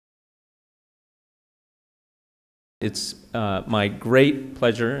It's my great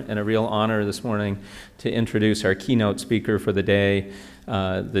pleasure and a real honor this morning to introduce our keynote speaker for the day,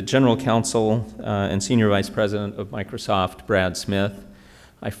 the General Counsel and Senior Vice President of Microsoft, Brad Smith.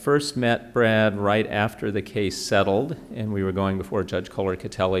 I first met Brad right after the case settled, and we were going before Judge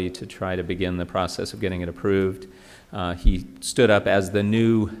Kohler-Catelli to try to begin the process of getting it approved. He stood up as the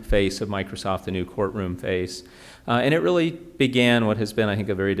new face of Microsoft, the new courtroom face, and it really began what has been, I think,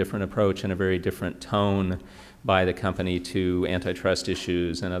 a very different approach and a very different tone by the company to antitrust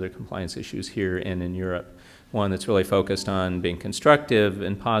issues and other compliance issues here and in Europe. One that's really focused on being constructive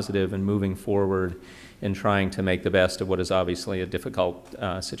and positive and moving forward in trying to make the best of what is obviously a difficult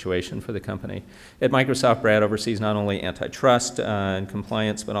situation for the company. At Microsoft, Brad oversees not only antitrust and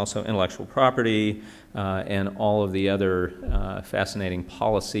compliance, but also intellectual property and all of the other fascinating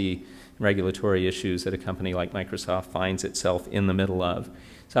policy and regulatory issues that a company like Microsoft finds itself in the middle of.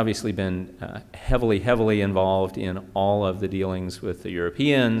 It's obviously been heavily involved in all of the dealings with the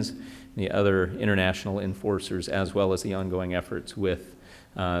Europeans, the other international enforcers, as well as the ongoing efforts with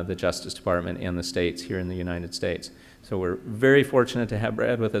the Justice Department and the states here in the United States. So we're very fortunate to have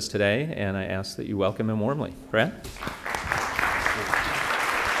Brad with us today, and I ask that you welcome him warmly. Brad?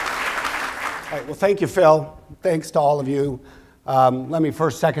 All right, well, thank you, Phil. Thanks to all of you. Let me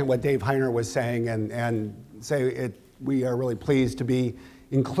first second what Dave Heiner was saying and say we are really pleased to be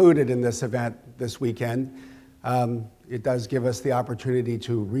included in this event this weekend. It does give us the opportunity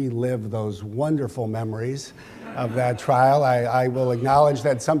to relive those wonderful memories of that trial. I will acknowledge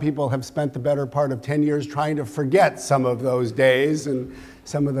that some people have spent the better part of 10 years trying to forget some of those days and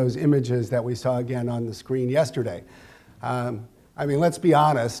some of those images that we saw again on the screen yesterday. I mean, let's be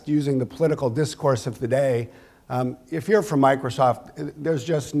honest, using the political discourse of the day, if you're from Microsoft, there's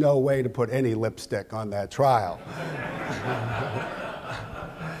just no way to put any lipstick on that trial.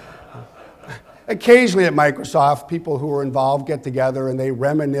 Occasionally at Microsoft, people who are involved get together and they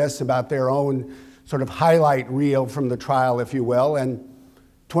reminisce about their own sort of highlight reel from the trial, if you will, and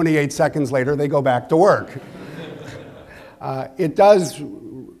 28 seconds later, they go back to work. It does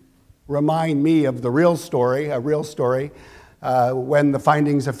remind me of the real story, when the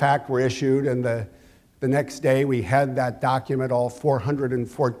findings of fact were issued, and the next day we had that document, all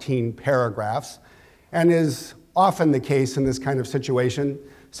 414 paragraphs, and is often the case in this kind of situation.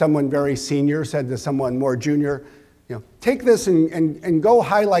 Someone very senior said to someone more junior, you know, take this and go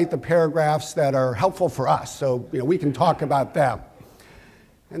highlight the paragraphs that are helpful for us so we can talk about them.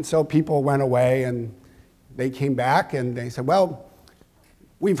 And so people went away and they came back and they said, well,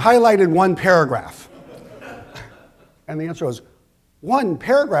 we've highlighted one paragraph. And the answer was, one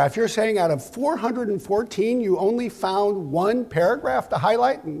paragraph? You're saying out of 414 you only found one paragraph to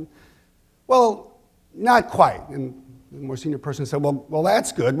highlight? And, well, not quite. And the more senior person said, well,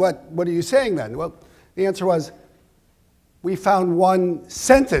 that's good. What are you saying then? Well, the answer was, we found one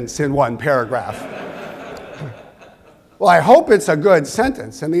sentence in one paragraph. Well, I hope it's a good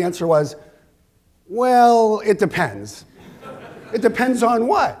sentence. And the answer was, well, it depends. It depends on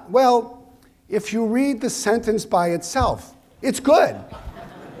what? Well, if you read the sentence by itself, it's good.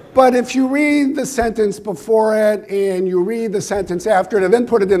 But if you read the sentence before it and you read the sentence after it and then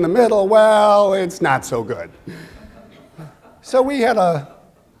put it in the middle, well, it's not so good. So we had a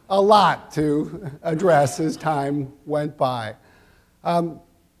lot to address as time went by. And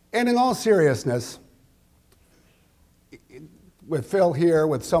in all seriousness, with Phil here,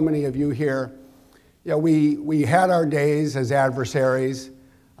 with so many of you here, we had our days as adversaries.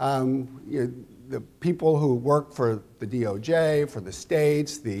 The people who work for the DOJ, for the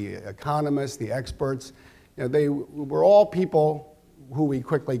states, the economists, the experts, they were all people who we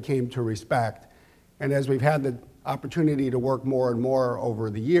quickly came to respect. And as we've had the opportunity to work more and more over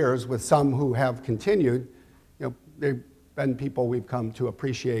the years with some who have continued, they've been people we've come to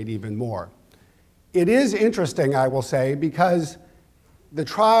appreciate even more. It is interesting, I will say, because the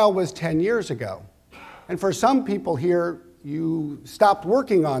trial was 10 years ago. And for some people here, you stopped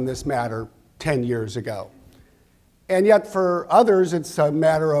working on this matter 10 years ago. And yet for others, it's a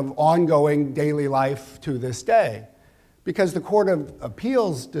matter of ongoing daily life to this day. Because the Court of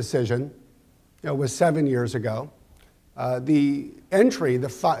Appeals decision was 7 years ago. The entry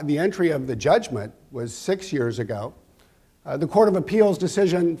of the judgment was 6 years ago. The Court of Appeals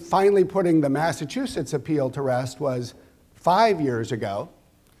decision finally putting the Massachusetts appeal to rest was 5 years ago.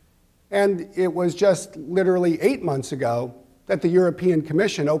 And it was just literally 8 months ago that the European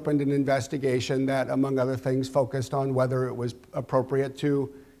Commission opened an investigation that, among other things, focused on whether it was appropriate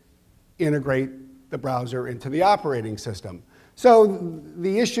to integrate the browser into the operating system. So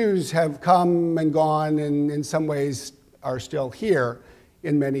the issues have come and gone, and in some ways are still here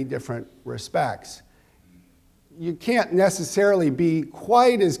in many different respects. you can't necessarily be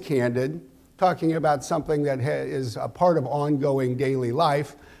quite as candid talking about something that is a part of ongoing daily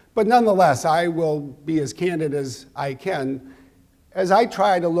life, but nonetheless, I will be as candid as I can as I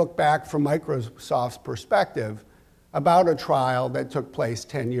try to look back from Microsoft's perspective about a trial that took place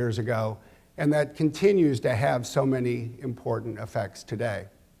 10 years ago and that continues to have so many important effects today.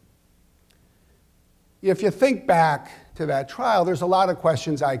 If you think back to that trial, there's a lot of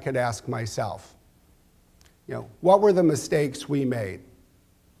questions I could ask myself. What were the mistakes we made?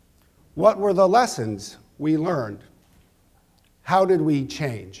 What were the lessons we learned? How did we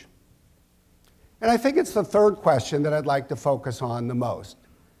change? And I think it's the third question that I'd like to focus on the most,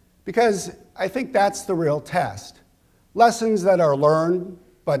 because I think that's the real test. Lessons that are learned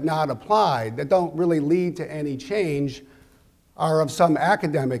but not applied, that don't really lead to any change, are of some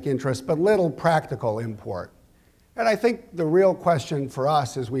academic interest but little practical import. And I think the real question for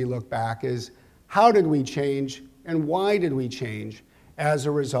us as we look back is, how did we change and why did we change as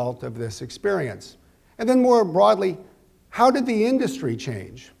a result of this experience? And then more broadly, how did the industry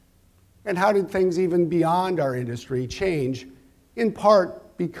change? And how did things even beyond our industry change, in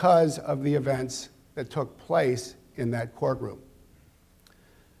part because of the events that took place in that courtroom?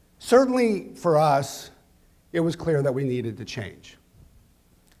 Certainly for us, it was clear that we needed to change.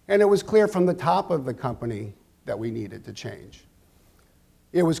 And it was clear from the top of the company that we needed to change.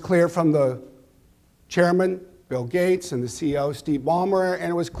 It was clear from the chairman, Bill Gates, and the CEO, Steve Ballmer, and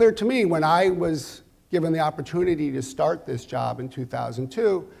it was clear to me when I was given the opportunity to start this job in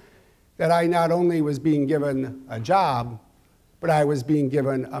 2002 that I not only was being given a job, but I was being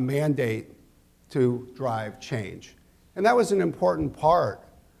given a mandate to drive change. And that was an important part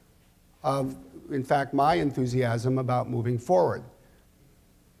of, in fact, my enthusiasm about moving forward.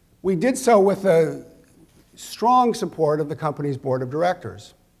 We did so with the strong support of the company's board of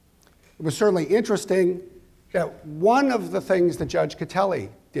directors. It was certainly interesting that one of the things that Judge Catelli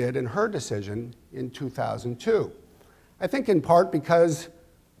did in her decision in 2002, I think in part because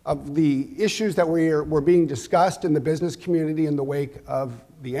of the issues that were being discussed in the business community in the wake of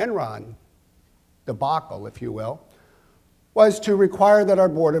the Enron debacle, if you will, was to require that our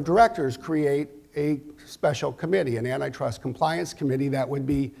board of directors create a special committee, an antitrust compliance committee that would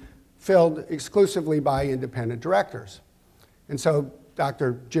be filled exclusively by independent directors. And so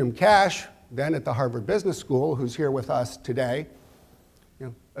Dr. Jim Cash, then at the Harvard Business School, who's here with us today,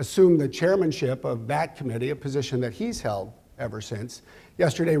 assumed the chairmanship of that committee, a position that he's held ever since.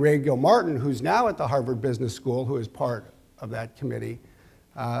 Yesterday, Ray Gilmartin, who's now at the Harvard Business School, who is part of that committee,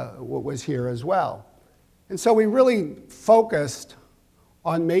 was here as well. And so we really focused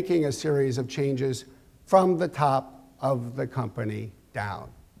on making a series of changes from the top of the company down.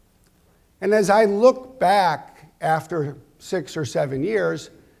 And as I look back after 6 or 7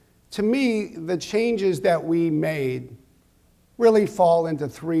 years, to me, the changes that we made really fall into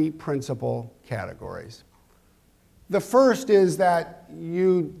 3 principal categories. The first is that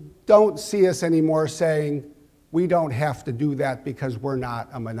you don't see us anymore saying, we don't have to do that because we're not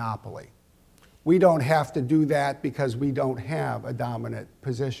a monopoly. We don't have to do that because we don't have a dominant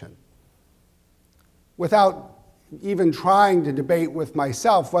position. Without even trying to debate with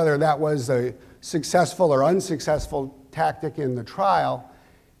myself whether that was a successful or unsuccessful tactic in the trial,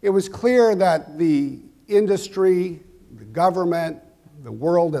 it was clear that the industry, the government, the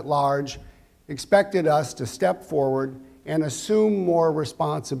world at large expected us to step forward and assume more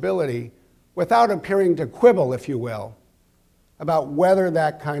responsibility without appearing to quibble, if you will, about whether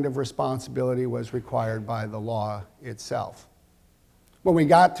that kind of responsibility was required by the law itself. When we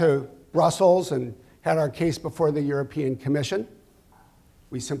got to Brussels and had our case before the European Commission,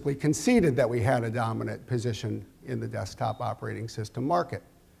 we simply conceded that we had a dominant position in the desktop operating system market.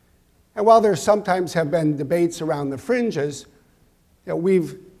 And while there sometimes have been debates around the fringes,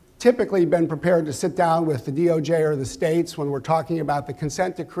 we've typically been prepared to sit down with the DOJ or the states when we're talking about the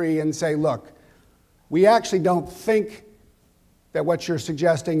consent decree and say, look, we actually don't think that what you're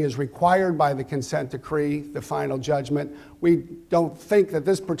suggesting is required by the consent decree, the final judgment. We don't think that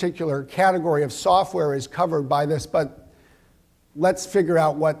this particular category of software is covered by this, but let's figure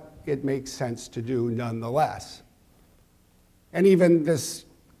out what it makes sense to do nonetheless. And even this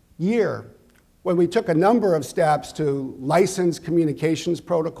year, when we took a number of steps to license communications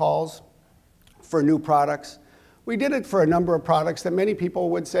protocols for new products, we did it for a number of products that many people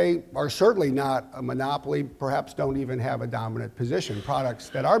would say are certainly not a monopoly, perhaps don't even have a dominant position. Products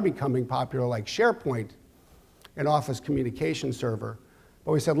that are becoming popular like SharePoint, an Office communication server.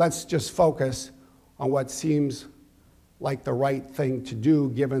 But we said, let's just focus on what seems like the right thing to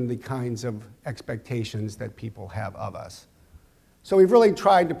do given the kinds of expectations that people have of us. So we've really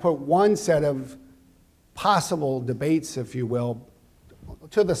tried to put one set of possible debates, if you will,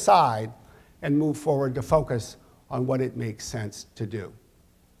 to the side and move forward to focus on what it makes sense to do.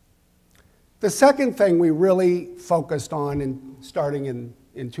 The second thing we really focused on starting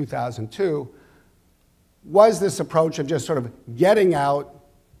in 2002 was this approach of just sort of getting out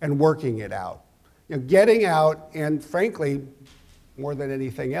and working it out. Getting out and, frankly, more than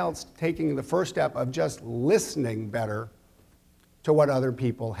anything else, taking the first step of just listening better to what other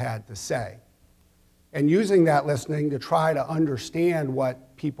people had to say, and using that listening to try to understand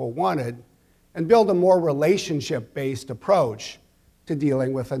what people wanted and build a more relationship-based approach to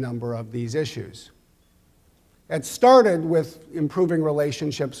dealing with a number of these issues. It started with improving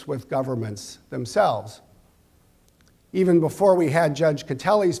relationships with governments themselves. Even before we had Judge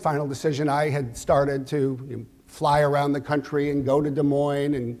Catelli's final decision, I had started to fly around the country and go to Des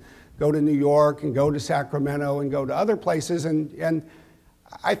Moines and go to New York and go to Sacramento and go to other places. And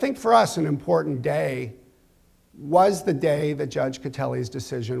I think for us an important day was the day that Judge Catelli's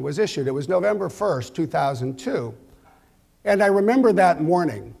decision was issued. It was November 1st, 2002. And I remember that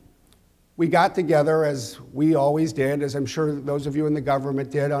morning, we got together, as we always did, as I'm sure those of you in the government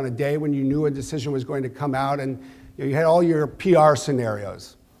did, on a day when you knew a decision was going to come out, and you had all your PR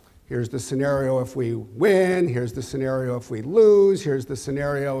scenarios. Here's the scenario if we win, here's the scenario if we lose, here's the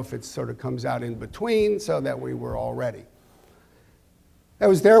scenario if it sort of comes out in between, so that we were all ready. I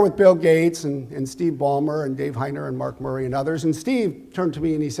was there with Bill Gates and Steve Ballmer and Dave Heiner and Mark Murray and others, and Steve turned to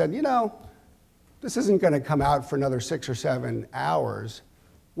me and he said, you know, this isn't going to come out for another 6 or 7 hours.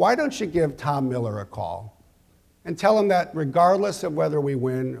 Why don't you give Tom Miller a call and tell him that regardless of whether we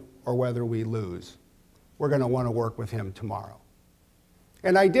win or whether we lose, we're going to want to work with him tomorrow.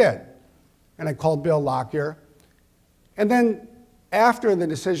 And I did. And I called Bill Lockyer. And then after the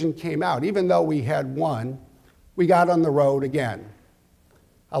decision came out, even though we had won, we got on the road again.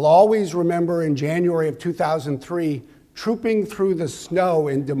 I'll always remember in January of 2003, trooping through the snow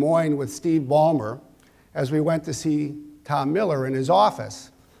in Des Moines with Steve Ballmer as we went to see Tom Miller in his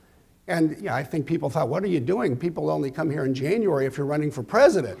office. And I think people thought, what are you doing? People only come here in January if you're running for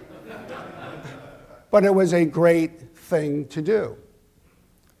president. But it was a great thing to do.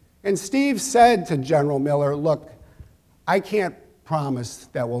 And Steve said to General Miller, look, I can't promise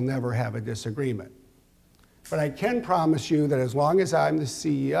that we'll never have a disagreement. But I can promise you that as long as I'm the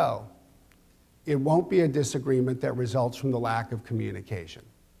CEO, it won't be a disagreement that results from the lack of communication.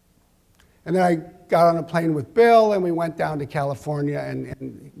 And then I got on a plane with Bill, and we went down to California,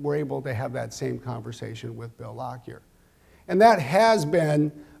 and were able to have that same conversation with Bill Lockyer. And that has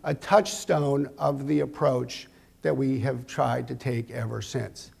been a touchstone of the approach that we have tried to take ever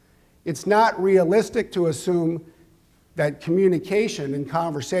since. It's not realistic to assume that communication and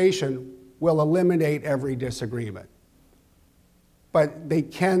conversation will eliminate every disagreement. But they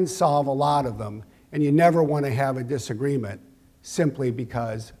can solve a lot of them, and you never want to have a disagreement simply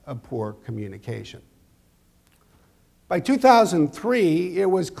because of poor communication. By 2003, it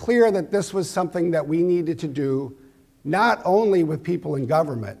was clear that this was something that we needed to do not only with people in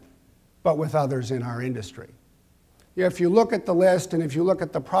government, but with others in our industry. If you look at the list and if you look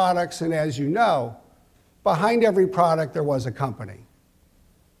at the products, and as you know, behind every product there was a company.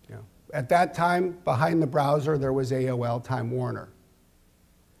 At that time, behind the browser, there was AOL Time Warner.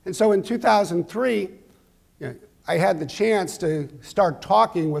 And so in 2003, I had the chance to start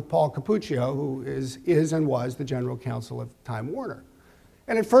talking with Paul Cappuccio, who is and was the general counsel of Time Warner.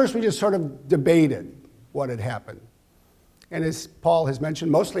 And at first, we just sort of debated what had happened. And as Paul has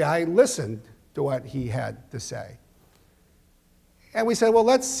mentioned, mostly I listened to what he had to say. And we said, well,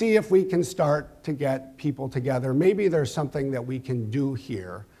 let's see if we can start to get people together. Maybe there's something that we can do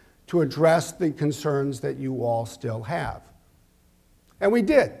here to address the concerns that you all still have. And we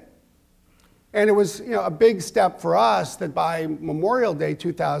did. And it was a big step for us that by Memorial Day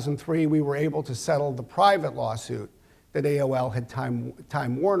 2003, we were able to settle the private lawsuit that AOL had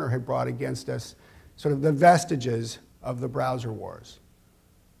Time Warner had brought against us, sort of the vestiges of the browser wars.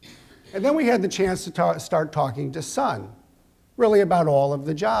 And then we had the chance to start talking to Sun, really about all of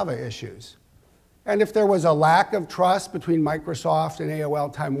the Java issues. And if there was a lack of trust between Microsoft and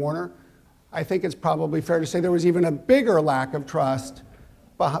AOL Time Warner, I think it's probably fair to say there was even a bigger lack of trust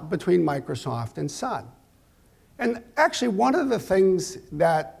between Microsoft and Sun. And actually, one of the things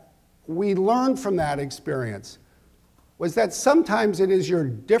that we learned from that experience was that sometimes it is your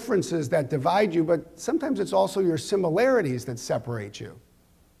differences that divide you, but sometimes it's also your similarities that separate you.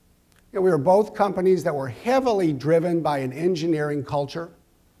 We were both companies that were heavily driven by an engineering culture.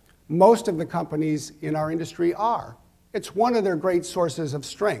 Most of the companies in our industry are. It's one of their great sources of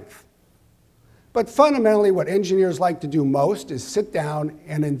strength. But fundamentally, what engineers like to do most is sit down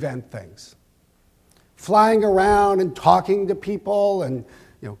and invent things. flying around and talking to people and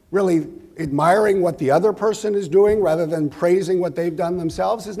really admiring what the other person is doing rather than praising what they've done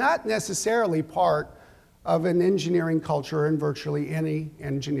themselves is not necessarily part of an engineering culture in virtually any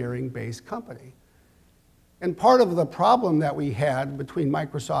engineering-based company. And part of the problem that we had between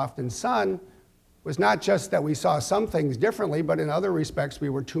Microsoft and Sun was not just that we saw some things differently, but in other respects we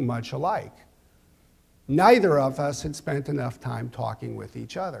were too much alike. Neither of us had spent enough time talking with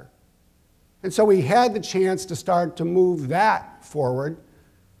each other. And so we had the chance to start to move that forward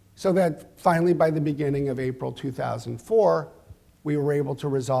so that finally by the beginning of April 2004, we were able to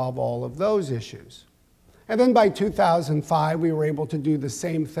resolve all of those issues. And then by 2005, we were able to do the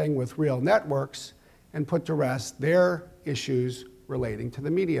same thing with Real Networks and put to rest their issues relating to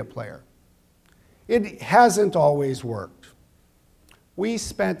the media player. It hasn't always worked. We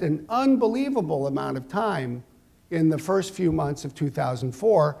spent an unbelievable amount of time in the first few months of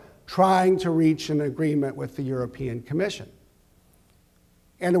 2004 trying to reach an agreement with the European Commission.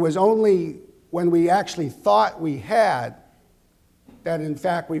 And it was only when we actually thought we had that in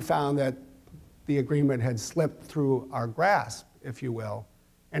fact we found that the agreement had slipped through our grasp, if you will,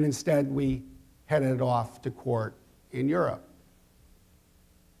 and instead we headed off to court in Europe.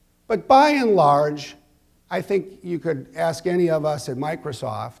 But by and large, I think you could ask any of us at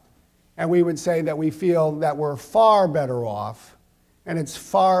Microsoft, and we would say that we feel that we're far better off, and it's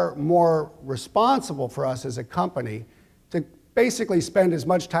far more responsible for us as a company to basically spend as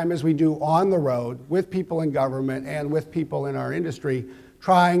much time as we do on the road with people in government and with people in our industry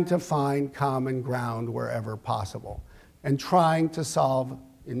trying to find common ground wherever possible and trying to solve,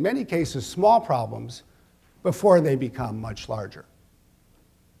 in many cases, small problems before they become much larger.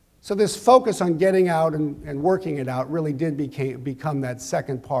 So this focus on getting out and working it out really did become that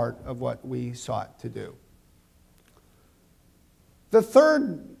second part of what we sought to do. The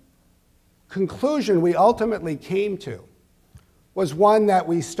third conclusion we ultimately came to was one that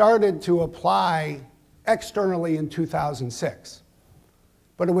we started to apply externally in 2006.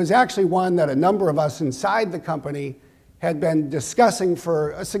 But it was actually one that a number of us inside the company had been discussing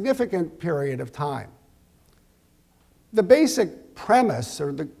for a significant period of time. The basic premise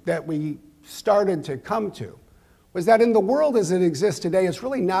that we started to come to was that in the world as it exists today, it's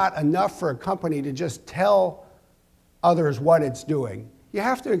really not enough for a company to just tell others what it's doing. You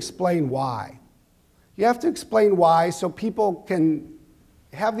have to explain why. You have to explain why so people can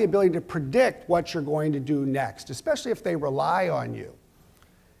have the ability to predict what you're going to do next, especially if they rely on you.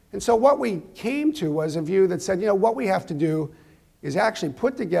 And so what we came to was a view that said, what we have to do is actually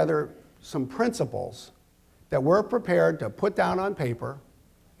put together some principles that we're prepared to put down on paper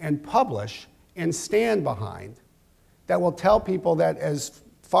and publish and stand behind that will tell people that as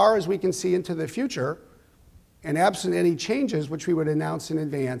far as we can see into the future, and absent any changes, which we would announce in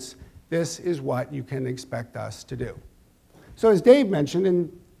advance, this is what you can expect us to do. So as Dave mentioned,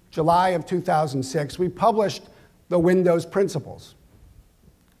 in July of 2006, we published the Windows Principles.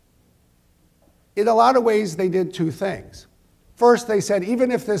 In a lot of ways, they did two things. First, they said, even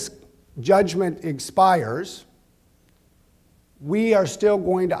if this judgment expires, we are still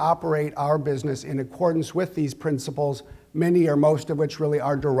going to operate our business in accordance with these principles, many or most of which really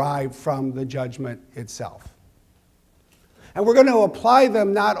are derived from the judgment itself. And we're going to apply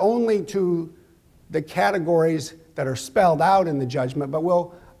them not only to the categories that are spelled out in the judgment, but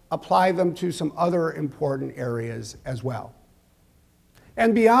we'll apply them to some other important areas as well.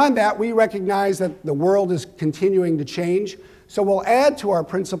 And beyond that, we recognize that the world is continuing to change, so we'll add to our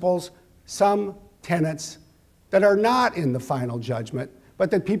principles some tenets that are not in the final judgment,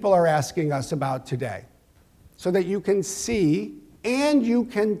 but that people are asking us about today, so that you can see and you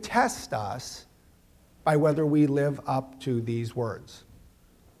can test us by whether we live up to these words.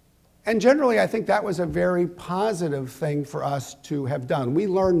 And generally, I think that was a very positive thing for us to have done. We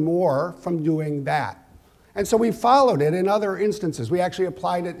learned more from doing that. And so we followed it in other instances. We actually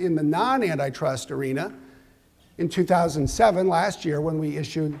applied it in the non-antitrust arena in 2007, last year, when we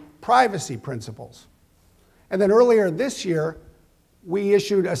issued privacy principles. And then earlier this year, we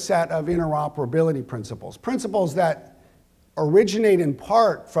issued a set of interoperability principles, principles that originate in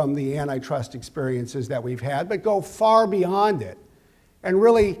part from the antitrust experiences that we've had, but go far beyond it and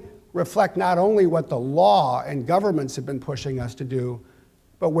really reflect not only what the law and governments have been pushing us to do,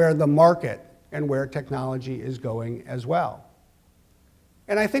 but where the market and where technology is going as well.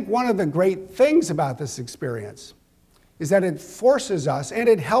 And I think one of the great things about this experience is that it forces us and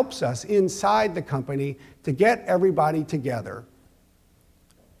it helps us inside the company to get everybody together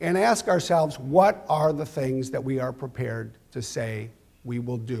and ask ourselves, what are the things that we are prepared to say we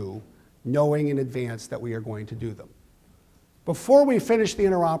will do, knowing in advance that we are going to do them? Before we finished the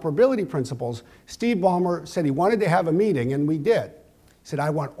interoperability principles, Steve Ballmer said he wanted to have a meeting, and we did. He said, I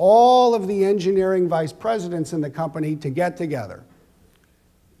want all of the engineering vice presidents in the company to get together.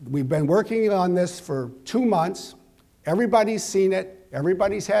 We've been working on this for 2 months. Everybody's seen it.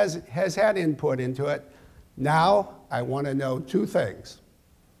 Everybody has had input into it. Now, I want to know 2 things.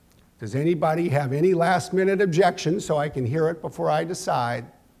 Does anybody have any last-minute objections so I can hear it before I decide?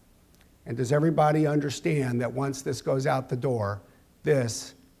 And does everybody understand that once this goes out the door,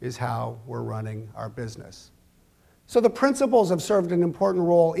 this is how we're running our business? So the principles have served an important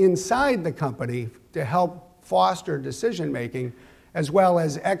role inside the company to help foster decision-making, as well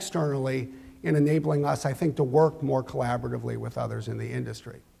as externally in enabling us, I think, to work more collaboratively with others in the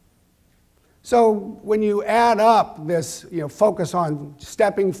industry. So when you add up this focus on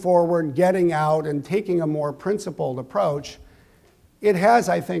stepping forward, getting out, and taking a more principled approach, it has,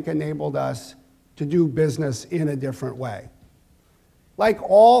 I think, enabled us to do business in a different way. Like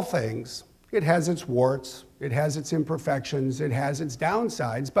all things, it has its warts, it has its imperfections, it has its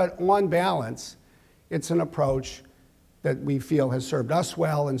downsides, but on balance, it's an approach that we feel has served us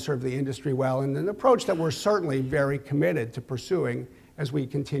well and served the industry well, and an approach that we're certainly very committed to pursuing as we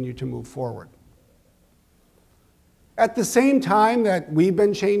continue to move forward. At the same time that we've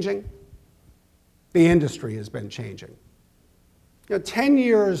been changing, the industry has been changing. 10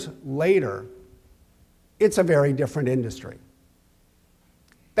 years later, it's a very different industry.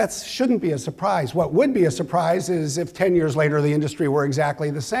 That shouldn't be a surprise. What would be a surprise is if 10 years later the industry were exactly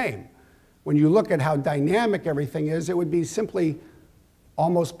the same. When you look at how dynamic everything is, it would be simply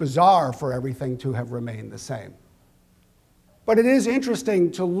almost bizarre for everything to have remained the same. But it is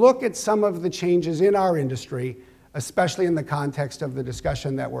interesting to look at some of the changes in our industry, especially in the context of the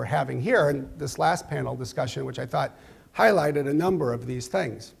discussion that we're having here, and this last panel discussion, which I thought highlighted a number of these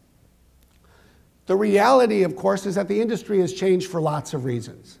things. The reality, of course, is that the industry has changed for lots of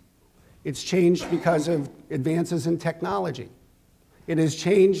reasons. It's changed because of advances in technology. It has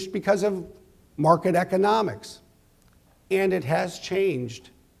changed because of market economics. And it has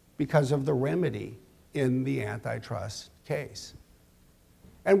changed because of the remedy in the antitrust case.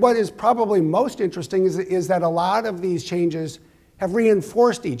 And what is probably most interesting is that a lot of these changes have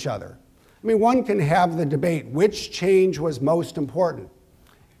reinforced each other. I mean, one can have the debate, which change was most important?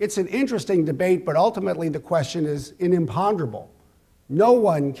 It's an interesting debate, but ultimately the question is an imponderable. No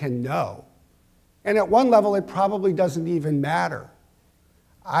one can know. And at one level, it probably doesn't even matter.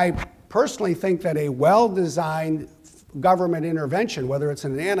 I personally think that a well-designed government intervention, whether it's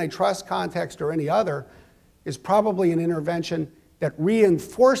in an antitrust context or any other, is probably an intervention that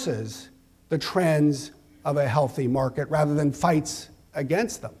reinforces the trends of a healthy market rather than fights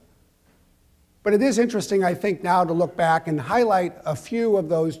against them. But it is interesting, I think, now to look back and highlight a few of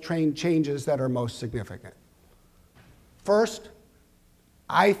those changes that are most significant. First,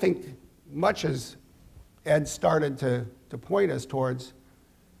 I think, much as Ed started to point us towards,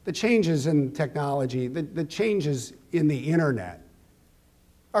 the changes in technology, the changes in the internet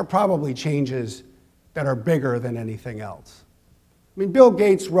are probably changes that are bigger than anything else. I mean, Bill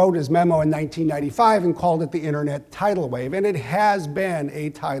Gates wrote his memo in 1995 and called it the internet tidal wave, and it has been a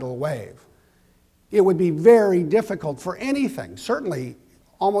tidal wave. It would be very difficult for anything, certainly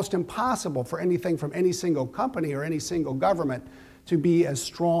almost impossible for anything from any single company or any single government to be as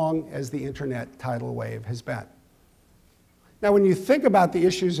strong as the internet tidal wave has been. Now, when you think about the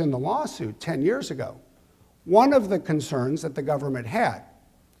issues in the lawsuit 10 years ago, one of the concerns that the government had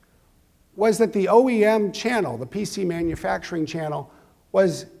was that the OEM channel, the PC manufacturing channel,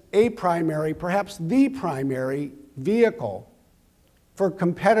 was a primary, perhaps the primary vehicle for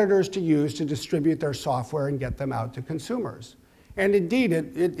competitors to use to distribute their software and get them out to consumers. And indeed,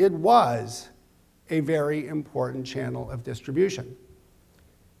 it was a very important channel of distribution.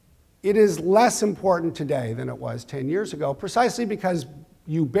 It is less important today than it was 10 years ago, precisely because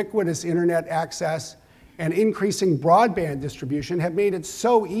ubiquitous internet access and increasing broadband distribution have made it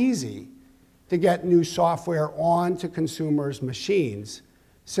so easy to get new software onto consumers' machines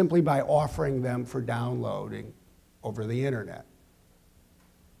simply by offering them for downloading over the internet.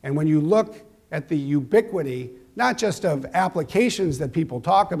 And when you look at the ubiquity, not just of applications that people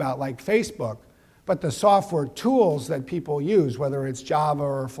talk about like Facebook, but the software tools that people use, whether it's Java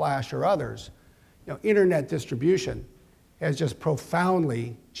or Flash or others, internet distribution has just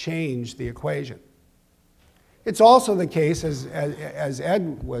profoundly changed the equation. It's also the case, as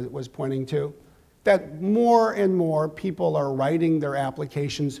Ed was pointing to, that more and more people are writing their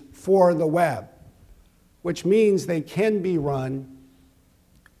applications for the web, which means they can be run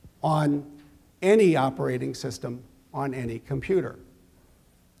on any operating system on any computer.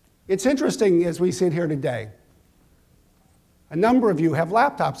 It's interesting as we sit here today. A number of you have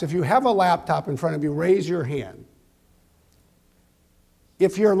laptops. If you have a laptop in front of you, raise your hand.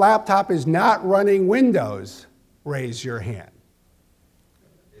 If your laptop is not running Windows, raise your hand.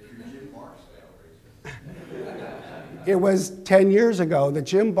 If you're Jim Barksdale, raise your hand. It was 10 years ago that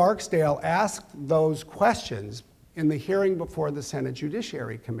Jim Barksdale asked those questions in the hearing before the Senate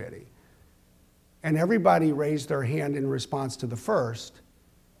Judiciary Committee. And everybody raised their hand in response to the first,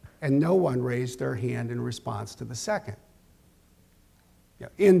 and no one raised their hand in response to the second.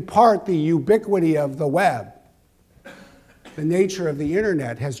 In part, the ubiquity of the web, the nature of the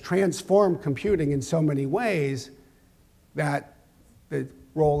internet, has transformed computing in so many ways that the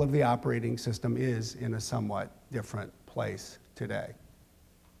role of the operating system is in a somewhat different place today.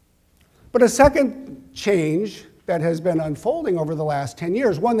 But a second change that has been unfolding over the last 10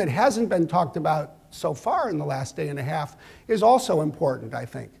 years, one that hasn't been talked about so far in the last day and a half, is also important, I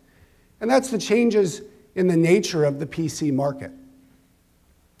think. And that's the changes in the nature of the PC market.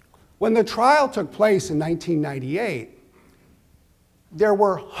 When the trial took place in 1998, there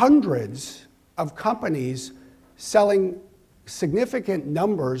were hundreds of companies selling significant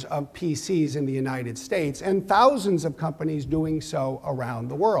numbers of PCs in the United States and thousands of companies doing so around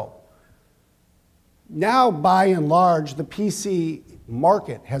the world. Now, by and large, the PC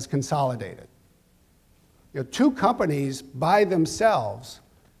market has consolidated. Two companies by themselves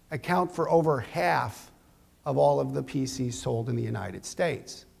account for over half of all of the PCs sold in the United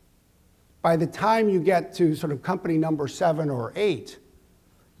States. By the time you get to sort of company number 7 or 8,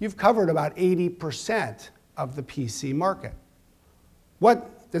 you've covered about 80% of the PC market.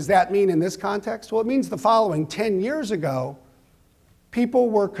 What does that mean in this context? Well, it means the following. 10 years ago,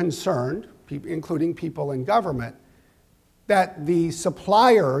 people were concerned, including people in government, that the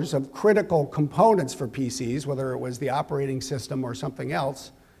suppliers of critical components for PCs, whether it was the operating system or something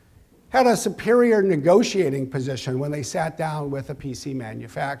else, had a superior negotiating position when they sat down with a PC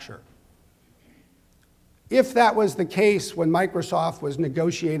manufacturer. If that was the case when Microsoft was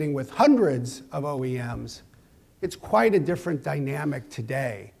negotiating with hundreds of OEMs, it's quite a different dynamic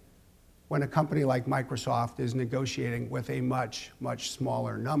today when a company like Microsoft is negotiating with a much, much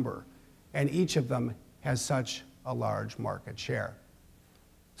smaller number, and each of them has such a large market share.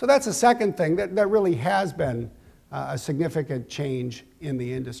 So that's a second thing that really has been a significant change in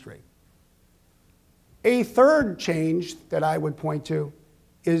the industry. A third change that I would point to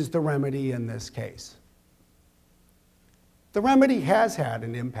is the remedy in this case. The remedy has had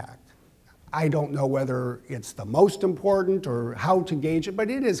an impact. I don't know whether it's the most important or how to gauge it, but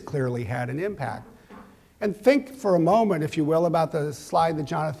it has clearly had an impact. And think for a moment, if you will, about the slide that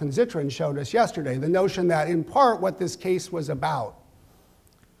Jonathan Zittrain showed us yesterday, the notion that in part what this case was about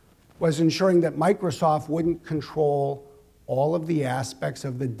was ensuring that Microsoft wouldn't control all of the aspects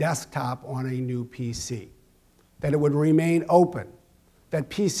of the desktop on a new PC, that it would remain open, that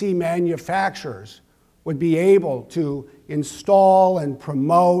PC manufacturers would be able to install and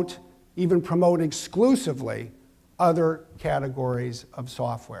promote, even promote exclusively, other categories of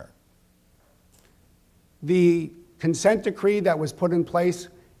software. The consent decree that was put in place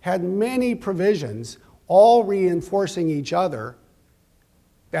had many provisions, all reinforcing each other,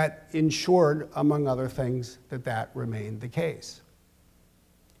 that ensured, among other things, that that remained the case.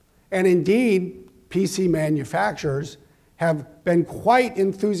 And indeed, PC manufacturers have been quite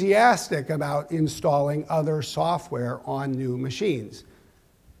enthusiastic about installing other software on new machines.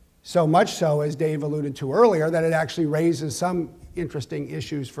 So much so, as Dave alluded to earlier, that it actually raises some interesting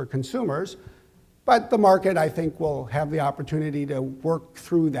issues for consumers. But the market, I think, will have the opportunity to work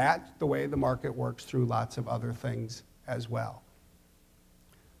through that the way the market works through lots of other things as well.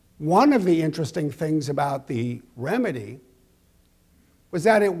 One of the interesting things about the remedy was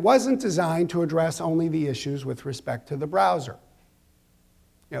that it wasn't designed to address only the issues with respect to the browser.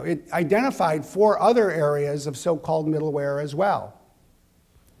 It identified 4 other areas of so-called middleware as well: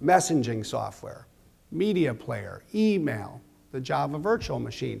 messaging software, media player, email, the Java virtual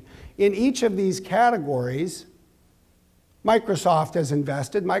machine. In each of these categories, Microsoft has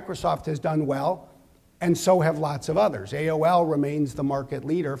invested, Microsoft has done well, and so have lots of others. AOL remains the market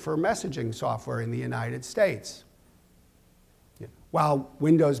leader for messaging software in the United States. While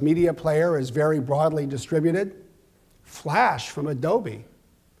Windows Media Player is very broadly distributed, Flash from Adobe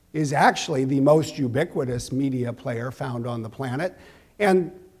is actually the most ubiquitous media player found on the planet.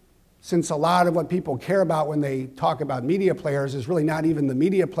 And since a lot of what people care about when they talk about media players is really not even the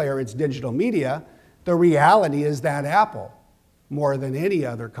media player, it's digital media, the reality is that Apple, more than any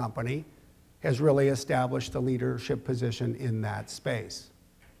other company, has really established a leadership position in that space.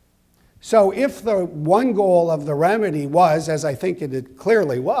 So if the one goal of the remedy was, as I think it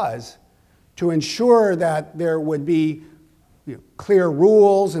clearly was, to ensure that there would be clear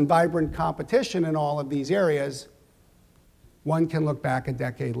rules and vibrant competition in all of these areas, one can look back a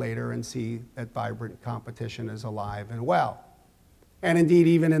decade later and see that vibrant competition is alive and well. And indeed,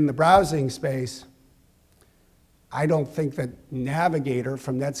 even in the browsing space, I don't think that Navigator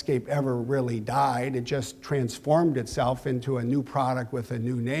from Netscape ever really died. It just transformed itself into a new product with a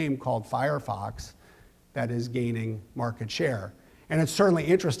new name called Firefox that is gaining market share. And it's certainly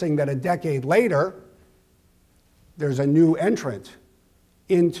interesting that a decade later, there's a new entrant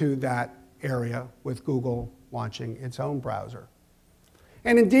into that area with Google launching its own browser.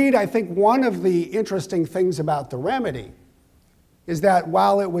 And indeed, I think one of the interesting things about the remedy is that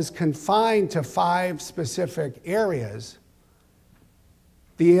while it was confined to 5 specific areas,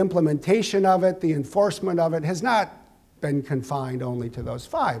 the implementation of it, the enforcement of it, has not been confined only to those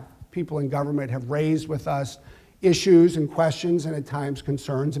 5. People in government have raised with us issues and questions and at times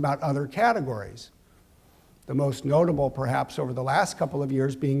concerns about other categories. The most notable, perhaps, over the last couple of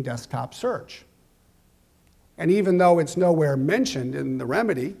years being desktop search. And even though it's nowhere mentioned in the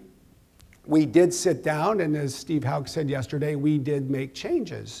remedy, we did sit down, and as Steve Hauk said yesterday, we did make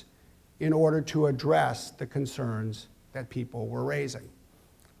changes in order to address the concerns that people were raising.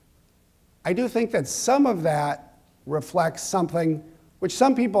 I do think that some of that reflects something which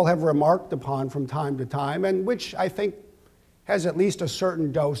some people have remarked upon from time to time, and which I think has at least a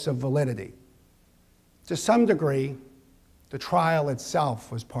certain dose of validity. To some degree, the trial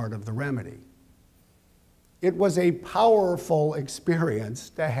itself was part of the remedy. It was a powerful experience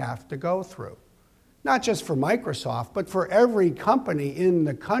to have to go through, not just for Microsoft, but for every company in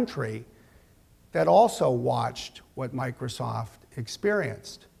the country that also watched what Microsoft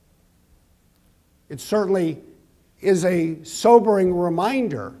experienced. It certainly is a sobering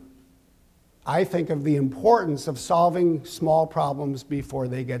reminder, I think, of the importance of solving small problems before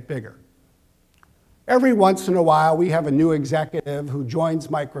they get bigger. Every once in a while, we have a new executive who joins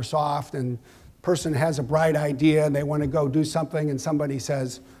Microsoft, and the person has a bright idea and they want to go do something, and somebody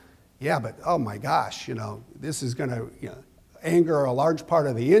says, yeah, but oh my gosh, this is going to anger a large part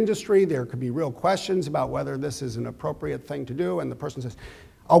of the industry. There could be real questions about whether this is an appropriate thing to do. And the person says,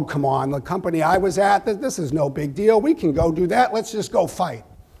 oh, come on, the company I was at, this is no big deal. We can go do that. Let's just go fight.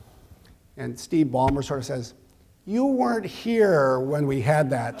 And Steve Ballmer sort of says, you weren't here when we had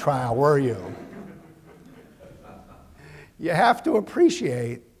that trial, were you? You have to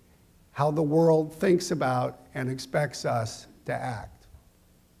appreciate how the world thinks about and expects us to act.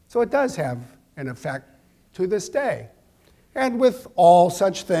 So it does have an effect to this day. And with all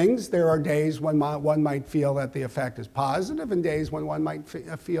such things, there are days when one might feel that the effect is positive and days when one might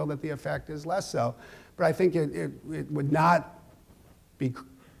feel that the effect is less so. But I think it would not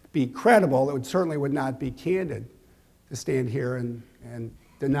be credible, it certainly would not be candid to stand here and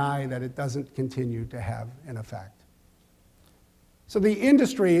deny that it doesn't continue to have an effect. So the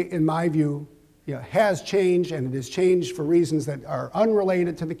industry, in my view, has changed, and it has changed for reasons that are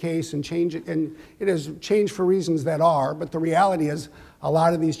unrelated to the case, and it has changed for reasons that are, but the reality is a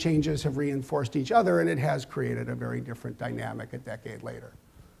lot of these changes have reinforced each other, and it has created a very different dynamic a decade later.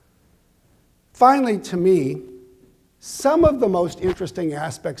 Finally, to me, some of the most interesting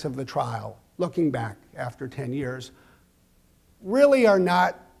aspects of the trial, looking back after 10 years, really are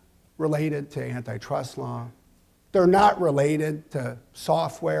not related to antitrust law. They're not related to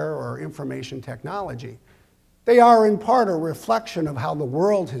software or information technology. They are in part a reflection of how the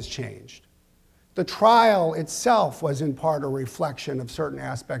world has changed. The trial itself was in part a reflection of certain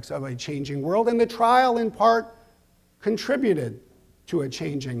aspects of a changing world, and the trial in part contributed to a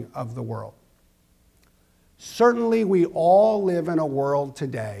changing of the world. Certainly, we all live in a world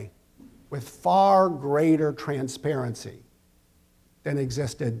today with far greater transparency than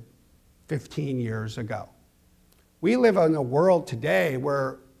existed 15 years ago. We live in a world today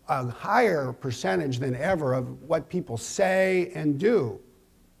where a higher percentage than ever of what people say and do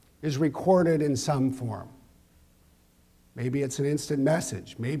is recorded in some form. Maybe it's an instant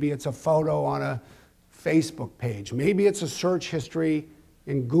message. Maybe it's a photo on a Facebook page. Maybe it's a search history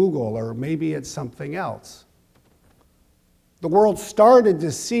in Google, or maybe it's something else. The world started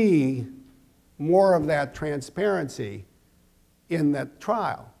to see more of that transparency in that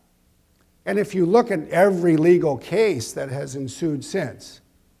trial. And if you look at every legal case that has ensued since,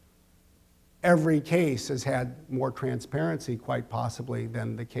 every case has had more transparency, quite possibly,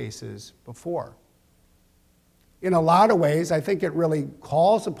 than the cases before. In a lot of ways, I think it really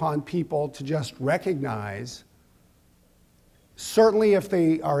calls upon people to just recognize, certainly if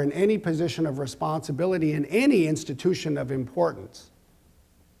they are in any position of responsibility in any institution of importance,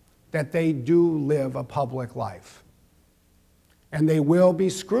 that they do live a public life. And they will be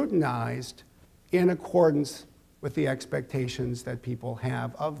scrutinized in accordance with the expectations that people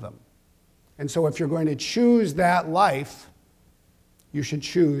have of them. And so if you're going to choose that life, you should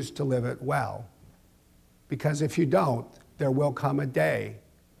choose to live it well. Because if you don't, there will come a day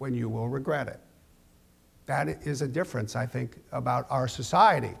when you will regret it. That is a difference, I think, about our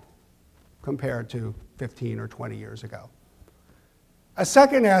society compared to 15 or 20 years ago. A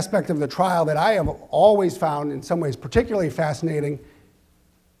second aspect of the trial that I have always found in some ways particularly fascinating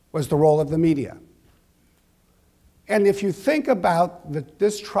was the role of the media. And if you think about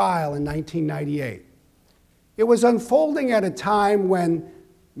this trial in 1998, it was unfolding at a time when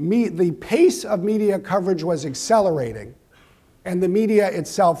the pace of media coverage was accelerating and the media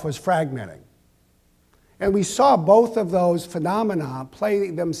itself was fragmenting. And we saw both of those phenomena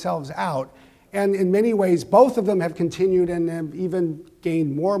play themselves out, and in many ways, both of them have continued and have even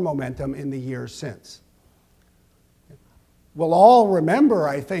gained more momentum in the years since. We'll all remember,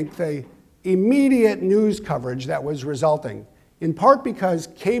 I think, the immediate news coverage that was resulting, in part because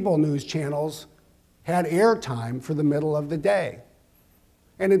cable news channels had airtime for the middle of the day,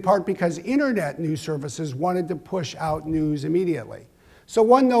 and in part because internet news services wanted to push out news immediately. So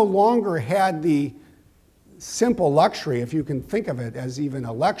one no longer had the simple luxury, if you can think of it as even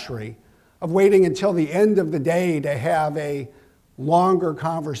a luxury, of waiting until the end of the day to have a longer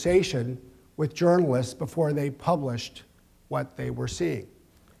conversation with journalists before they published what they were seeing.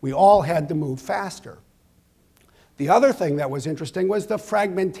 We all had to move faster. The other thing that was interesting was the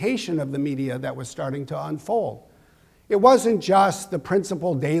fragmentation of the media that was starting to unfold. It wasn't just the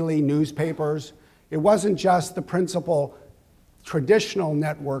principal daily newspapers. It wasn't just the principal traditional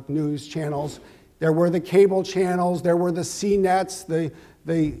network news channels. There were the cable channels, there were the CNETs,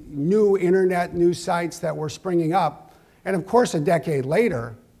 the new internet news sites that were springing up. And of course, a decade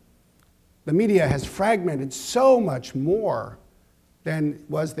later, the media has fragmented so much more than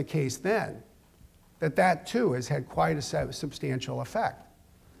was the case then, that too has had quite a substantial effect.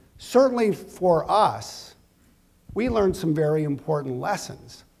 Certainly for us, we learned some very important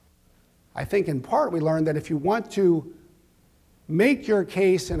lessons. I think in part we learned that if you want to make your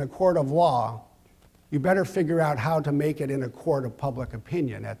case in a court of law, you better figure out how to make it in a court of public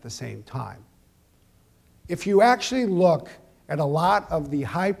opinion at the same time. If you actually look at a lot of the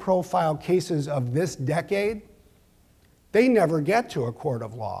high-profile cases of this decade, they never get to a court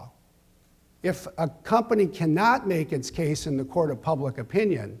of law. If a company cannot make its case in the court of public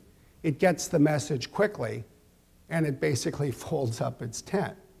opinion, it gets the message quickly, and it basically folds up its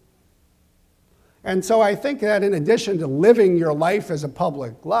tent. And so I think that in addition to living your life as a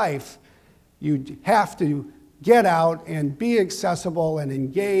public life, you have to get out and be accessible and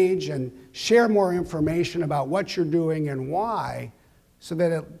engage and share more information about what you're doing and why, so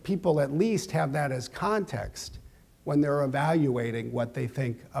that people at least have that as context when they're evaluating what they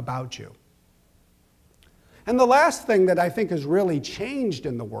think about you. And the last thing that I think has really changed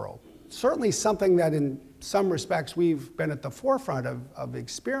in the world, certainly something that in some respects we've been at the forefront of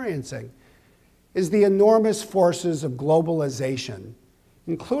experiencing, is the enormous forces of globalization,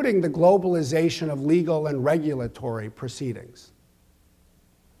 including the globalization of legal and regulatory proceedings.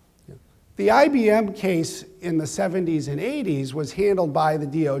 The IBM case in the 70s and 80s was handled by the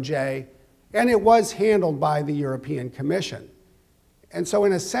DOJ, and it was handled by the European Commission. And so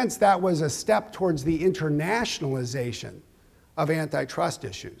in a sense, that was a step towards the internationalization of antitrust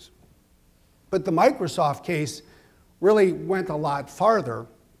issues. But the Microsoft case really went a lot farther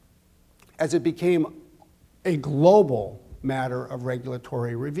as it became a global matter of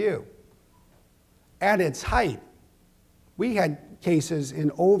regulatory review. At its height, we had cases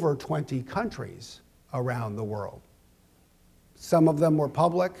in over 20 countries around the world. Some of them were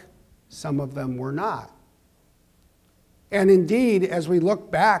public, some of them were not. And indeed, as we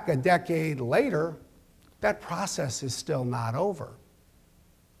look back a decade later, that process is still not over.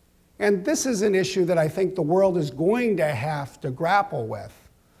 And this is an issue that I think the world is going to have to grapple with.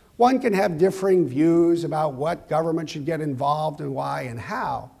 One can have differing views about what government should get involved and why and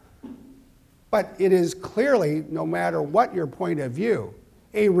how. But it is clearly, no matter what your point of view,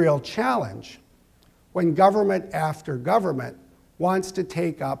 a real challenge when government after government wants to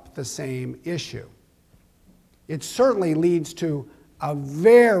take up the same issue. It certainly leads to a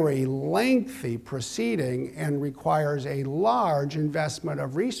very lengthy proceeding and requires a large investment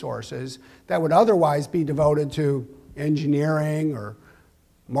of resources that would otherwise be devoted to engineering or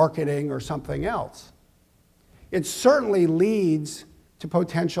marketing or something else. It certainly leads to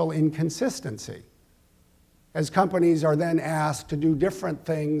potential inconsistency, as companies are then asked to do different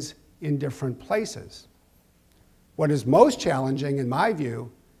things in different places. What is most challenging, in my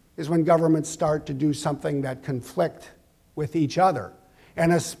view, is when governments start to do something that conflict with each other,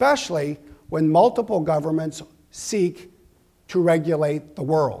 and especially when multiple governments seek to regulate the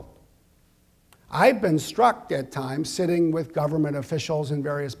world. I've been struck at times sitting with government officials in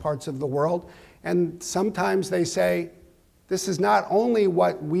various parts of the world, and sometimes they say, this is not only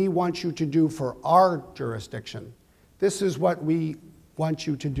what we want you to do for our jurisdiction, this is what we want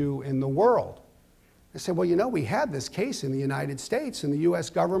you to do in the world. I say, well, you know, we had this case in the United States, and the US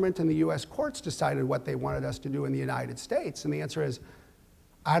government and the US courts decided what they wanted us to do in the United States. And the answer is,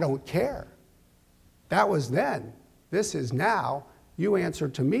 I don't care. That was then. This is now. You answer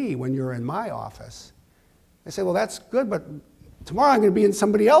to me when you're in my office. I say, well, that's good, but tomorrow I'm going to be in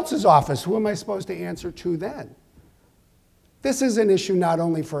somebody else's office. Who am I supposed to answer to then? This is an issue not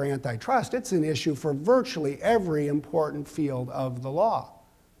only for antitrust, it's an issue for virtually every important field of the law.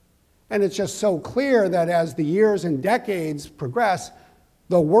 And it's just so clear that as the years and decades progress,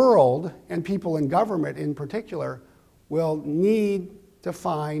 the world, and people in government in particular, will need to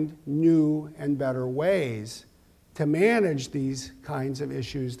find new and better ways to manage these kinds of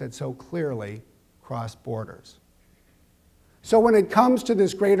issues that so clearly cross borders. So when it comes to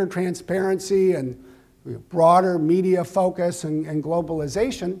this greater transparency and broader media focus and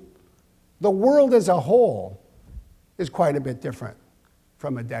globalization, the world as a whole is quite a bit different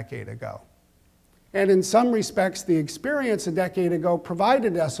from a decade ago. And in some respects, the experience a decade ago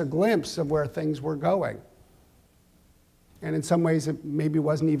provided us a glimpse of where things were going. And in some ways, it maybe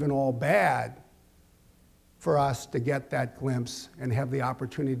wasn't even all bad for us to get that glimpse and have the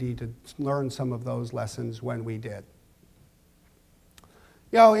opportunity to learn some of those lessons when we did.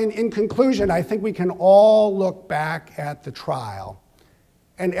 You know, in conclusion, I think we can all look back at the trial,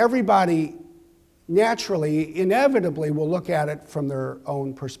 and everybody naturally, inevitably, will look at it from their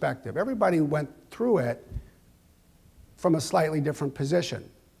own perspective. Everybody went through it from a slightly different position,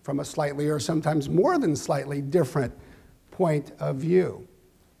 from a slightly, or sometimes more than slightly, different point of view.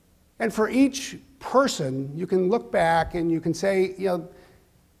 And for each person, you can look back and you can say, you know,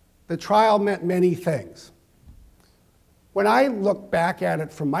 the trial meant many things. When I look back at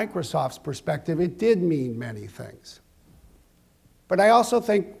it from Microsoft's perspective, it did mean many things. But I also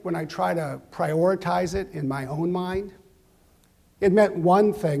think when I try to prioritize it in my own mind, it meant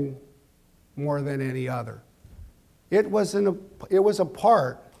one thing more than any other. It was a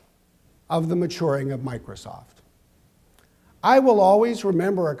part of the maturing of Microsoft. I will always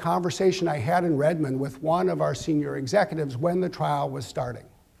remember a conversation I had in Redmond with one of our senior executives when the trial was starting.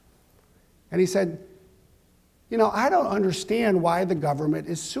 And he said, you know, I don't understand why the government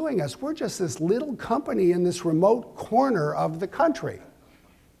is suing us. We're just this little company in this remote corner of the country.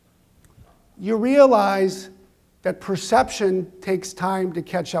 You realize that perception takes time to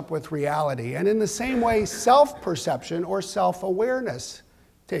catch up with reality. And in the same way, self-perception or self-awareness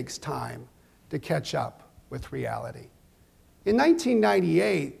takes time to catch up with reality. In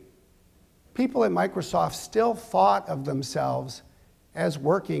 1998, people at Microsoft still thought of themselves as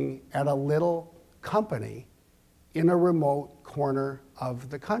working at a little company in a remote corner of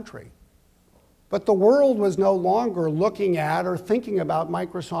the country. But the world was no longer looking at or thinking about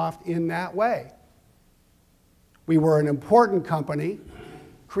Microsoft in that way. We were an important company,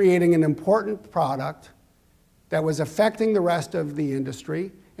 creating an important product that was affecting the rest of the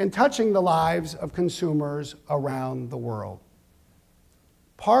industry and touching the lives of consumers around the world.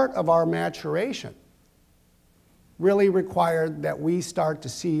 Part of our maturation really required that we start to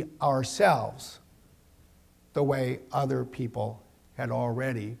see ourselves the way other people had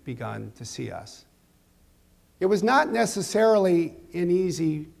already begun to see us. It was not necessarily an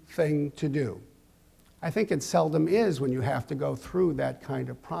easy thing to do. I think it seldom is when you have to go through that kind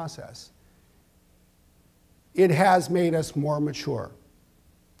of process. It has made us more mature.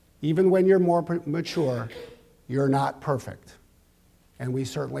 Even when you're more mature, you're not perfect. And we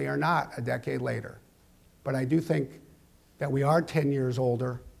certainly are not a decade later. But I do think that we are 10 years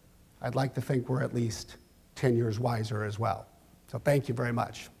older. I'd like to think we're at least 10 years wiser as well. So thank you very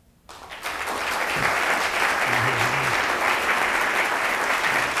much.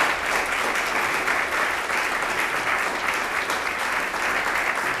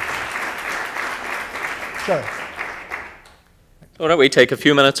 Sure. Why don't we take a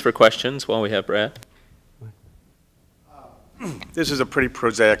few minutes for questions while we have Brad? This is a pretty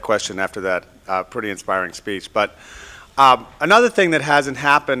prosaic question after that pretty inspiring speech, but another thing that hasn't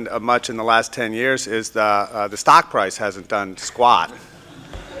happened much in the last 10 years is the stock price hasn't done squat.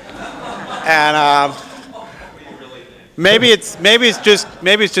 And maybe it's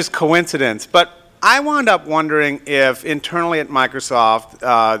just coincidence, but I wound up wondering if internally at Microsoft,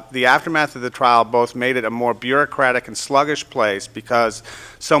 the aftermath of the trial both made it a more bureaucratic and sluggish place because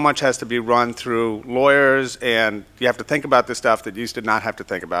so much has to be run through lawyers and you have to think about the stuff that you used to not have to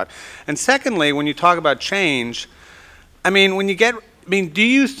think about. And secondly, when you talk about change, I mean, do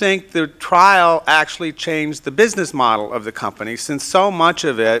you think the trial actually changed the business model of the company, since so much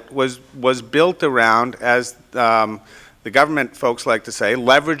of it was built around, as the government folks like to say,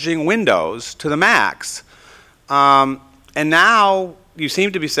 leveraging Windows to the max? And now you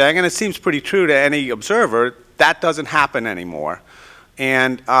seem to be saying, and it seems pretty true to any observer, that doesn't happen anymore.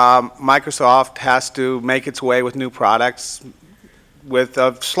 And Microsoft has to make its way with new products with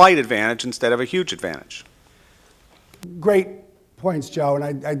a slight advantage instead of a huge advantage. Great points, Joe,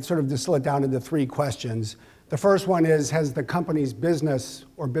 and I'd sort of distill it down into 3 questions. The first one is, has the company's business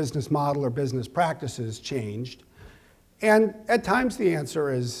or business model or business practices changed? And at times the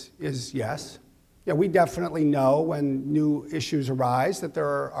answer is yes. Yeah, we definitely know when new issues arise that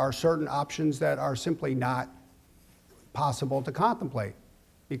there are certain options that are simply not possible to contemplate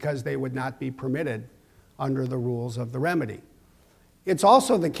because they would not be permitted under the rules of the remedy. It's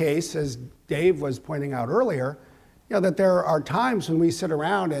also the case, as Dave was pointing out earlier, that there are times when we sit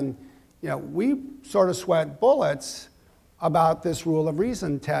around and we sort of sweat bullets about this rule of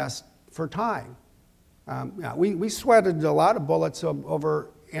reason test for time. We sweated a lot of bullets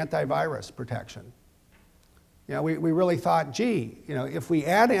over antivirus protection. We really thought, gee, if we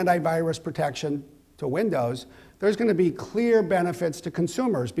add antivirus protection to Windows, there's going to be clear benefits to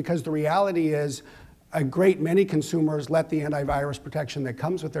consumers, because the reality is a great many consumers let the antivirus protection that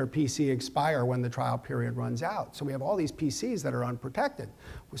comes with their PC expire when the trial period runs out. So we have all these PCs that are unprotected.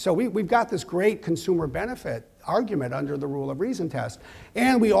 So we've got this great consumer benefit argument under the rule of reason test.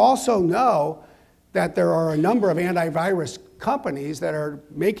 And we also know that there are a number of antivirus companies that are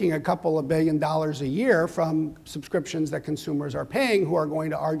making a couple of $1 billion a year from subscriptions that consumers are paying, who are going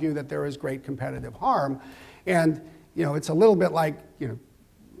to argue that there is great competitive harm. And it's a little bit like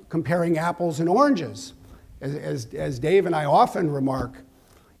comparing apples and oranges. As Dave and I often remark,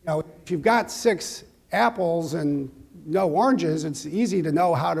 if you've got 6 apples and no oranges, it's easy to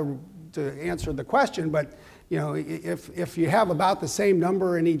know how to answer the question. But if you have about the same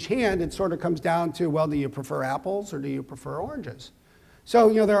number in each hand, it sort of comes down to, well, do you prefer apples or do you prefer oranges?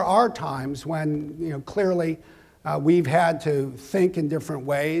 So there are times when clearly we've had to think in different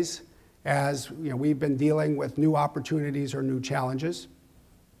ways as we've been dealing with new opportunities or new challenges.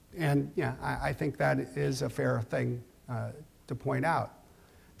 And I think that is a fair thing to point out.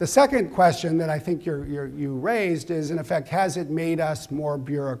 The second question that I think you raised is, in effect, has it made us more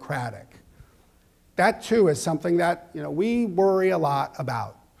bureaucratic? That too is something that we worry a lot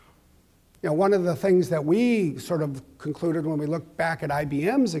about. One of the things that we sort of concluded when we looked back at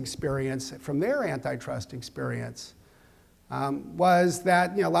IBM's experience from their antitrust experience was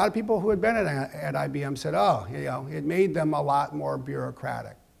that a lot of people who had been at IBM said, oh, it made them a lot more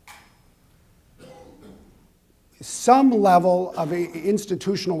bureaucratic. Some level of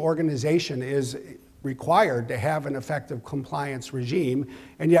institutional organization is required to have an effective compliance regime,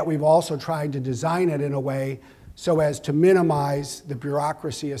 and yet we've also tried to design it in a way so as to minimize the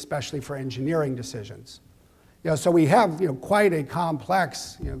bureaucracy, especially for engineering decisions. So we have quite a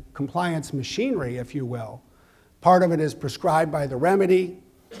complex compliance machinery, if you will. Part of it is prescribed by the remedy.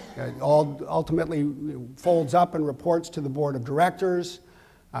 It ultimately folds up and reports to the board of directors.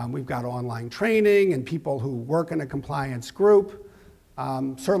 We've got online training and people who work in a compliance group.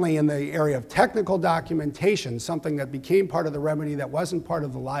 Certainly in the area of technical documentation, something that became part of the remedy that wasn't part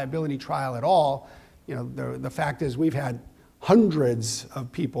of the liability trial at all. The fact is we've had hundreds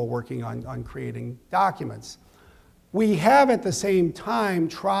of people working on creating documents. We have at the same time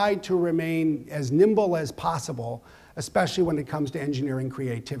tried to remain as nimble as possible, especially when it comes to engineering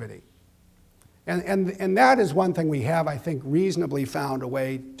creativity. And that is one thing we have, I think, reasonably found a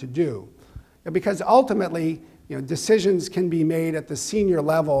way to do. Because ultimately, decisions can be made at the senior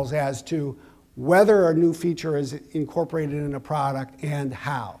levels as to whether a new feature is incorporated in a product and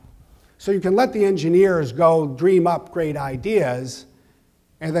how. So you can let the engineers go dream up great ideas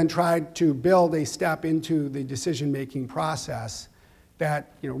and then try to build a step into the decision-making process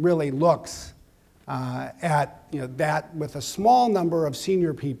that really looks at that with a small number of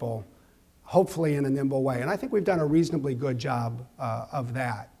senior people, hopefully in a nimble way. And I think we've done a reasonably good job of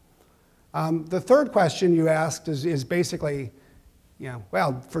that. The third question you asked is basically,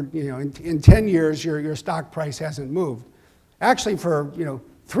 well, in 10 years, your stock price hasn't moved. Actually, for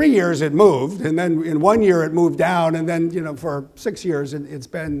 3 years it moved, and then in 1 year it moved down, and then for 6 years it's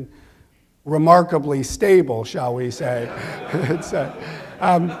been remarkably stable, shall we say.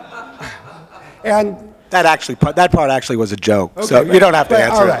 And that part actually was a joke, okay, so you don't have to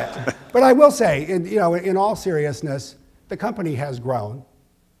answer all it. right. But I will say, in all seriousness, the company has grown.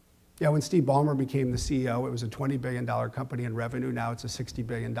 When Steve Ballmer became the CEO, it was a $20 billion company in revenue. Now it's a $60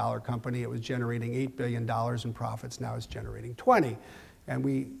 billion company. It was generating $8 billion in profits. Now it's generating 20. And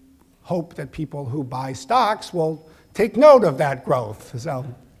we hope that people who buy stocks will take note of that growth. So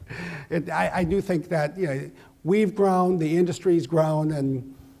I do think that we've grown, the industry's grown,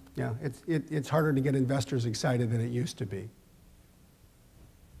 and it's harder to get investors excited than it used to be.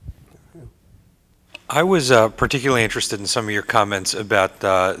 I was particularly interested in some of your comments about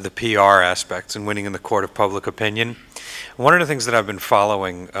the PR aspects and winning in the court of public opinion. One of the things that I've been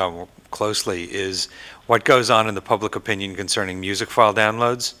following closely is what goes on in the public opinion concerning music file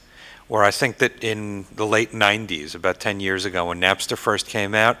downloads, where I think that in the late 90s, about 10 years ago, when Napster first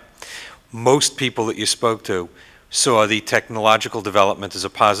came out, most people that you spoke to saw the technological development as a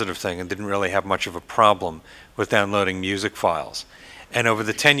positive thing and didn't really have much of a problem with downloading music files. And over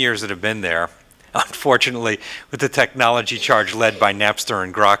the 10 years that have been there, unfortunately, with the technology charge led by Napster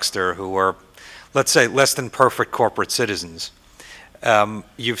and Grokster, who were, let's say, less than perfect corporate citizens,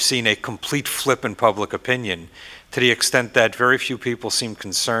 you've seen a complete flip in public opinion to the extent that very few people seem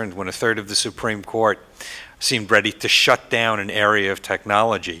concerned when a third of the Supreme Court seemed ready to shut down an area of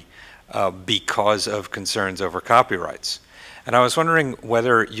technology because of concerns over copyrights. And I was wondering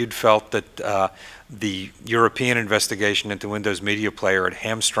whether you'd felt that the European investigation into Windows Media Player had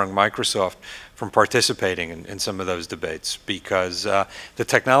hamstrung Microsoft from participating in some of those debates because the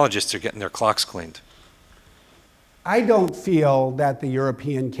technologists are getting their clocks cleaned. I don't feel that the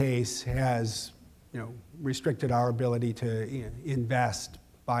European case has restricted our ability to invest,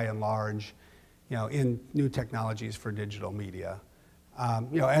 by and large, in new technologies for digital media.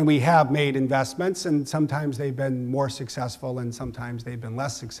 And we have made investments, and sometimes they've been more successful, and sometimes they've been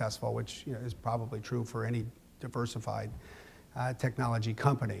less successful, which is probably true for any diversified technology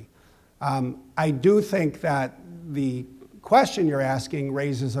company. I do think that the question you're asking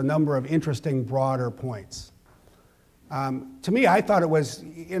raises a number of interesting, broader points. To me, I thought it was,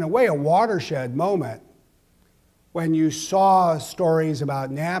 in a way, a watershed moment when you saw stories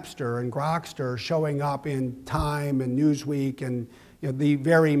about Napster and Grokster showing up in Time and Newsweek and the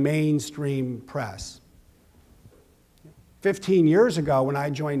very mainstream press. 15 years ago when I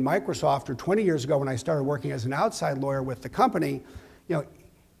joined Microsoft, or 20 years ago when I started working as an outside lawyer with the company,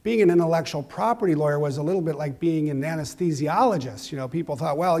 being an intellectual property lawyer was a little bit like being an anesthesiologist. People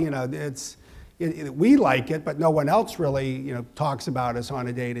thought, well, we like it, but no one else really talks about us on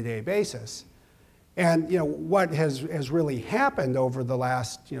a day-to-day basis. And what has really happened over the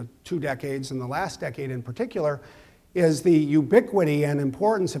last 2 decades, and the last decade in particular, is the ubiquity and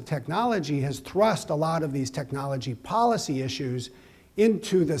importance of technology has thrust a lot of these technology policy issues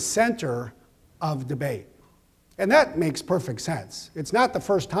into the center of debate. And that makes perfect sense. It's not the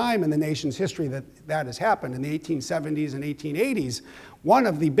first time in the nation's history that has happened. In the 1870s and 1880s, one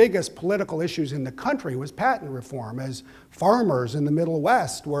of the biggest political issues in the country was patent reform, as farmers in the Middle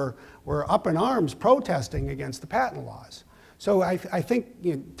West were up in arms protesting against the patent laws. So I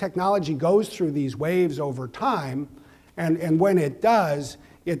think technology goes through these waves over time, and when it does,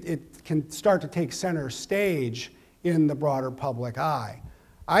 it can start to take center stage in the broader public eye.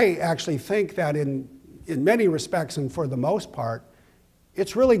 I actually think that in many respects, and for the most part,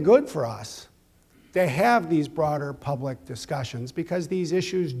 it's really good for us to have these broader public discussions because these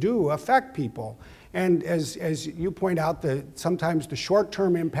issues do affect people. And as you point out, sometimes the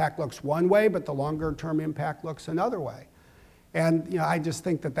short-term impact looks one way, but the longer-term impact looks another way. And I just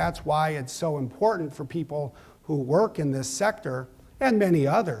think that that's why it's so important for people who work in this sector, and many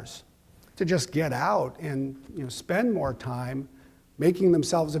others, to just get out and spend more time making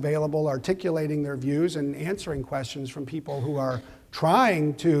themselves available, articulating their views, and answering questions from people who are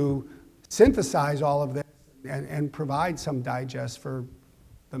trying to synthesize all of this and provide some digest for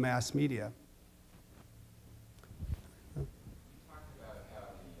the mass media.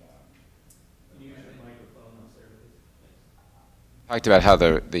 Talked about how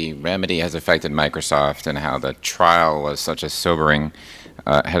the remedy has affected Microsoft and how the trial was such a sobering,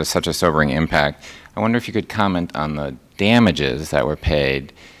 had such a sobering impact. I wonder if you could comment on the damages that were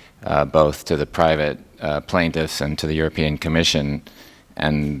paid both to the private plaintiffs and to the European Commission,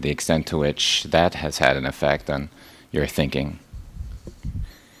 and the extent to which that has had an effect on your thinking.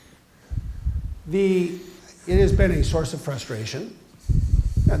 It has been a source of frustration,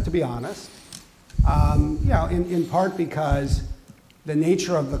 to be honest. In part because the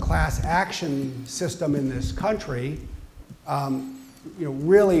nature of the class action system in this country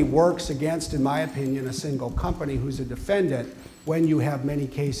really works against, in my opinion, a single company who's a defendant when you have many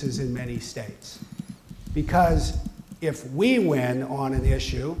cases in many states. Because if we win on an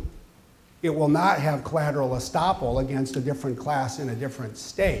issue, it will not have collateral estoppel against a different class in a different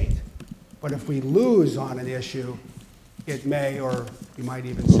state. But if we lose on an issue, it may, or you might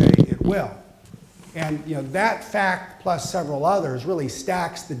even say it will. And that fact plus several others really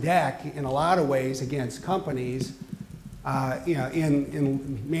stacks the deck in a lot of ways against companies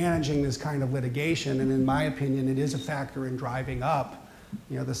in managing this kind of litigation. And in my opinion, it is a factor in driving up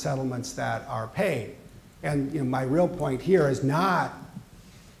the settlements that are paid. And my real point here is not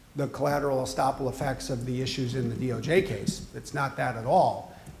the collateral estoppel effects of the issues in the DOJ case. It's not that at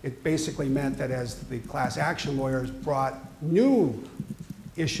all. It basically meant that as the class action lawyers brought new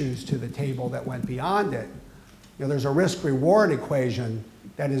issues to the table that went beyond it, there's a risk-reward equation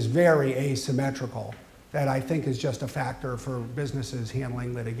that is very asymmetrical that I think is just a factor for businesses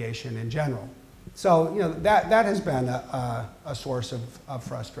handling litigation in general. So that has been a source of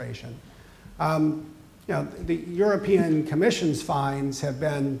frustration. The European Commission's fines have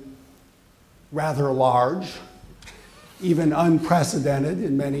been rather large, even unprecedented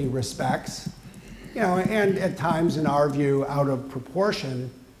in many respects, and at times, in our view, out of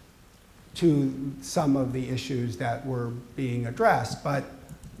proportion to some of the issues that were being addressed. But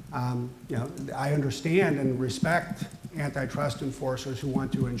I understand and respect antitrust enforcers who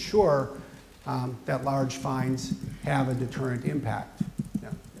want to ensure that large fines have a deterrent impact.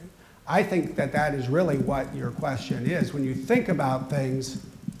 I think that is really what your question is. When you think about things,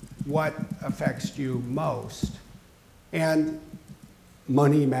 what affects you most? And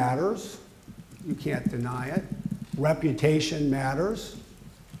money matters. You can't deny it. Reputation matters.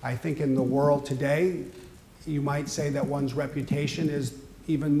 I think in the world today, you might say that one's reputation is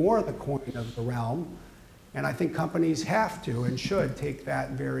even more the coin of the realm. And I think companies have to and should take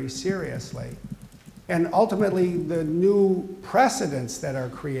that very seriously. And ultimately, the new precedents that are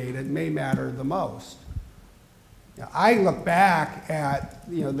created may matter the most. I look back at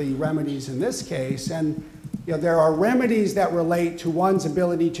the remedies in this case, and there are remedies that relate to one's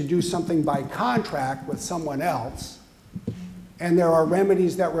ability to do something by contract with someone else, and there are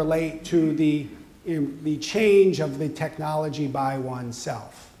remedies that relate to the change of the technology by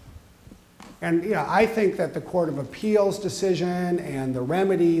oneself. And I think that the Court of Appeals decision and the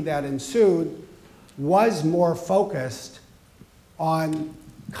remedy that ensued was more focused on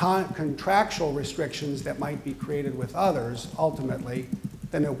contractual restrictions that might be created with others, ultimately,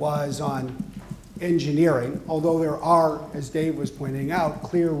 than it was on engineering, although there are, as Dave was pointing out,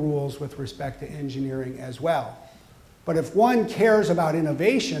 clear rules with respect to engineering as well. But if one cares about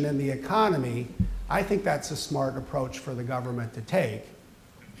innovation in the economy, I think that's a smart approach for the government to take.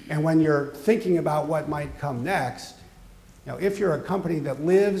 And when you're thinking about what might come next, if you're a company that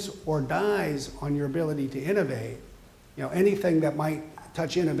lives or dies on your ability to innovate, anything that might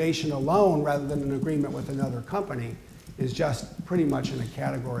touch innovation alone rather than an agreement with another company is just pretty much in a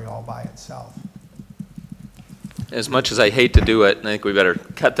category all by itself. As much as I hate to do it, I think we better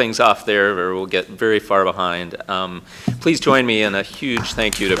cut things off there or we'll get very far behind. Please join me in a huge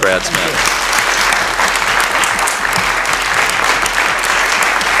thank you to Brad Smith.